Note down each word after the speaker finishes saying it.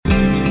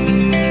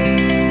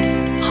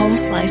Home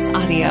Slice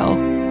Audio.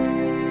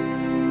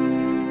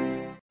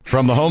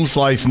 From the Home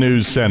Slice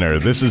News Center,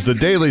 this is the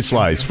Daily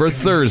Slice for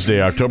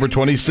Thursday, October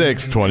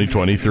 26,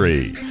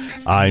 2023.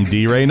 I'm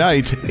D. Ray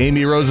Knight.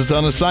 Amy Rose is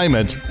on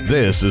assignment.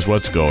 This is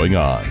what's going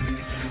on.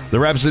 The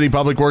Rapid City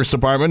Public Works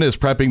Department is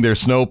prepping their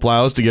snow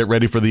plows to get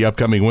ready for the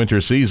upcoming winter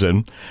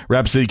season.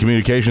 Rapid City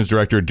Communications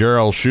Director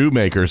Daryl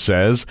Shoemaker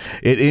says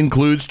it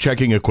includes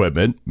checking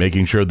equipment,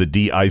 making sure the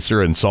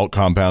de-icer and salt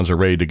compounds are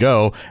ready to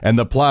go, and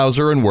the plows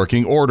are in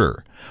working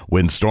order.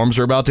 When storms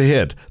are about to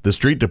hit, the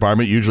street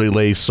department usually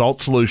lays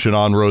salt solution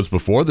on roads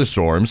before the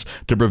storms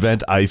to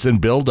prevent ice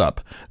and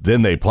buildup.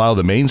 Then they plow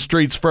the main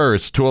streets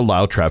first to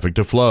allow traffic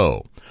to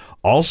flow.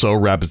 Also,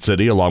 Rapid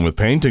City, along with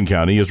Pennington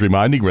County, is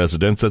reminding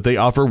residents that they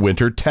offer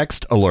winter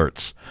text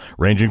alerts.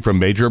 Ranging from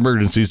major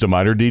emergencies to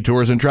minor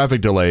detours and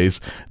traffic delays,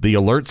 the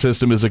alert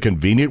system is a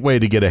convenient way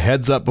to get a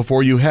heads up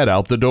before you head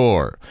out the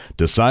door.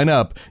 To sign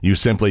up, you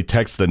simply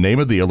text the name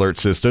of the alert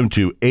system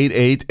to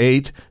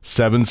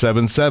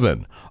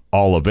 888-777.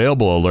 All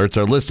available alerts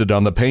are listed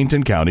on the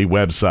Pennington County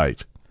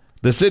website.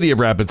 The City of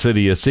Rapid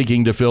City is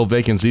seeking to fill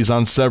vacancies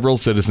on several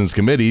citizens'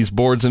 committees,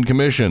 boards, and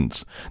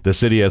commissions. The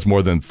city has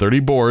more than 30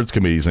 boards,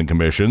 committees, and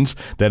commissions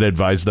that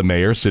advise the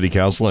mayor, city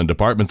council, and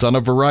departments on a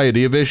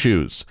variety of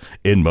issues.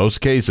 In most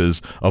cases,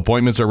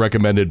 appointments are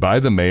recommended by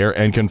the mayor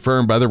and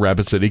confirmed by the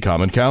Rapid City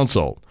Common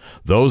Council.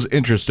 Those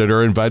interested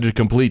are invited to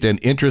complete an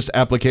interest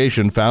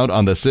application found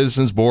on the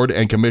Citizens Board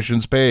and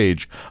Commissions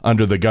page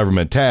under the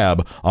Government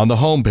tab on the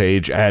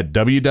homepage at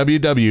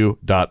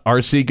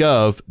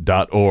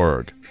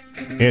www.rcgov.org.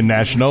 In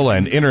national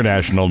and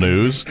international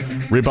news,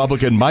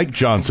 Republican Mike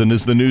Johnson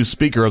is the new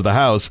Speaker of the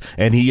House,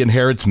 and he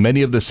inherits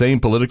many of the same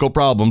political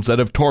problems that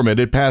have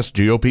tormented past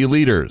GOP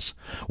leaders.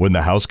 When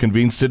the House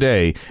convenes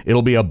today,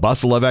 it'll be a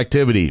bustle of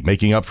activity,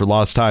 making up for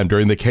lost time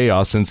during the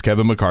chaos since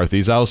Kevin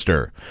McCarthy's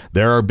ouster.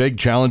 There are big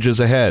challenges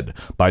ahead.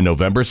 By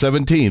November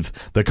 17th,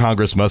 the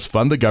Congress must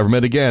fund the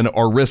government again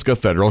or risk a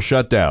federal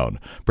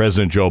shutdown.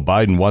 President Joe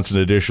Biden wants an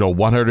additional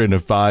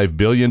 $105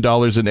 billion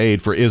in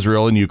aid for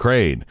Israel and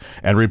Ukraine,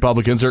 and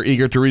Republicans are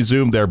eager to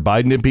resume their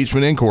Biden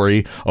impeachment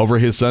inquiry over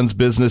his son's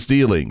business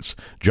dealings.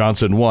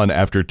 Johnson won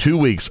after 2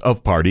 weeks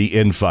of party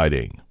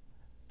infighting.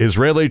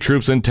 Israeli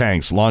troops and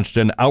tanks launched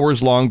an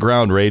hours-long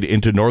ground raid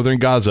into northern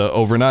Gaza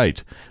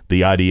overnight.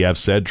 The IDF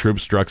said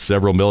troops struck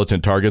several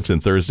militant targets in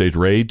Thursday's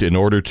raid in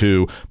order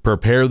to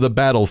prepare the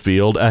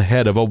battlefield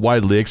ahead of a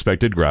widely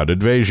expected ground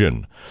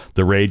invasion.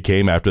 The raid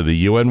came after the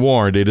UN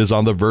warned it is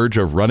on the verge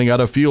of running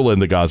out of fuel in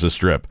the Gaza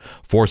Strip,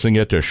 forcing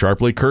it to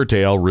sharply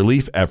curtail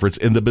relief efforts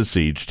in the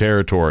besieged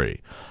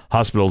territory.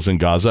 Hospitals in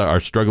Gaza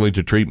are struggling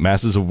to treat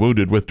masses of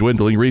wounded with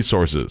dwindling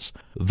resources.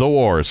 The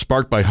war,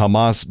 sparked by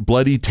Hamas'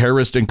 bloody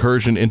terrorist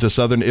incursion into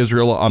southern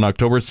Israel on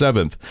October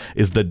 7th,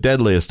 is the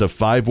deadliest of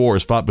 5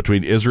 wars fought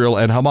between Israel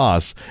and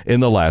Hamas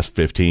in the last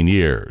 15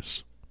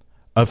 years.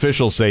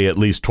 Officials say at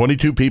least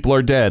 22 people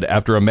are dead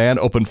after a man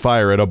opened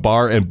fire at a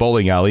bar and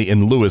bowling alley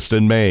in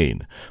Lewiston,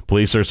 Maine.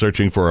 Police are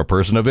searching for a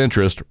person of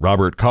interest,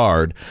 Robert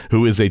Card,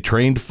 who is a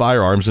trained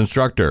firearms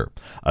instructor.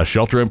 A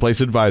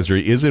shelter-in-place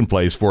advisory is in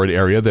place for an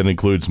area that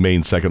includes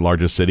Maine's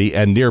second-largest city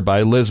and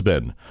nearby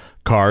Lisbon.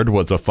 Card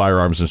was a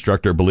firearms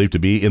instructor believed to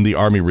be in the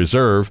Army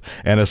Reserve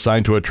and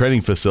assigned to a training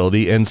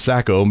facility in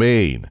Saco,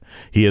 Maine.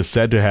 He is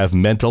said to have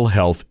mental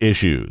health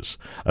issues.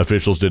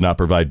 Officials did not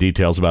provide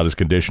details about his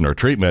condition or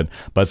treatment,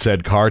 but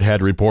said Card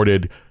had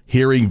reported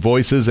hearing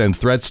voices and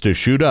threats to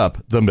shoot up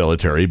the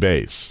military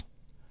base.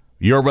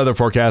 Your weather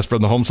forecast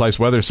from the Home Slice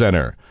Weather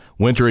Center.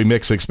 Wintry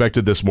mix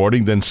expected this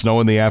morning, then snow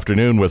in the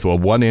afternoon with a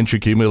 1-inch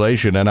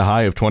accumulation and a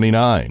high of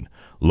 29.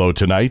 Low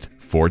tonight,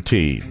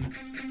 14.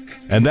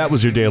 And that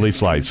was your Daily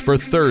Slice for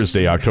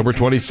Thursday, October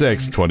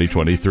 26,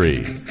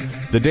 2023.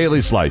 The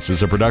Daily Slice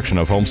is a production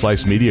of Home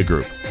Slice Media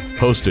Group,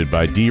 hosted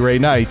by D. Ray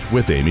Knight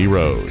with Amy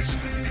Rose.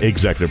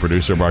 Executive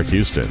producer Mark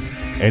Houston.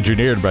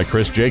 Engineered by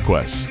Chris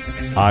Jaquess.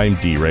 I'm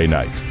D. Ray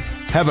Knight.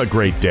 Have a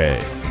great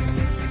day.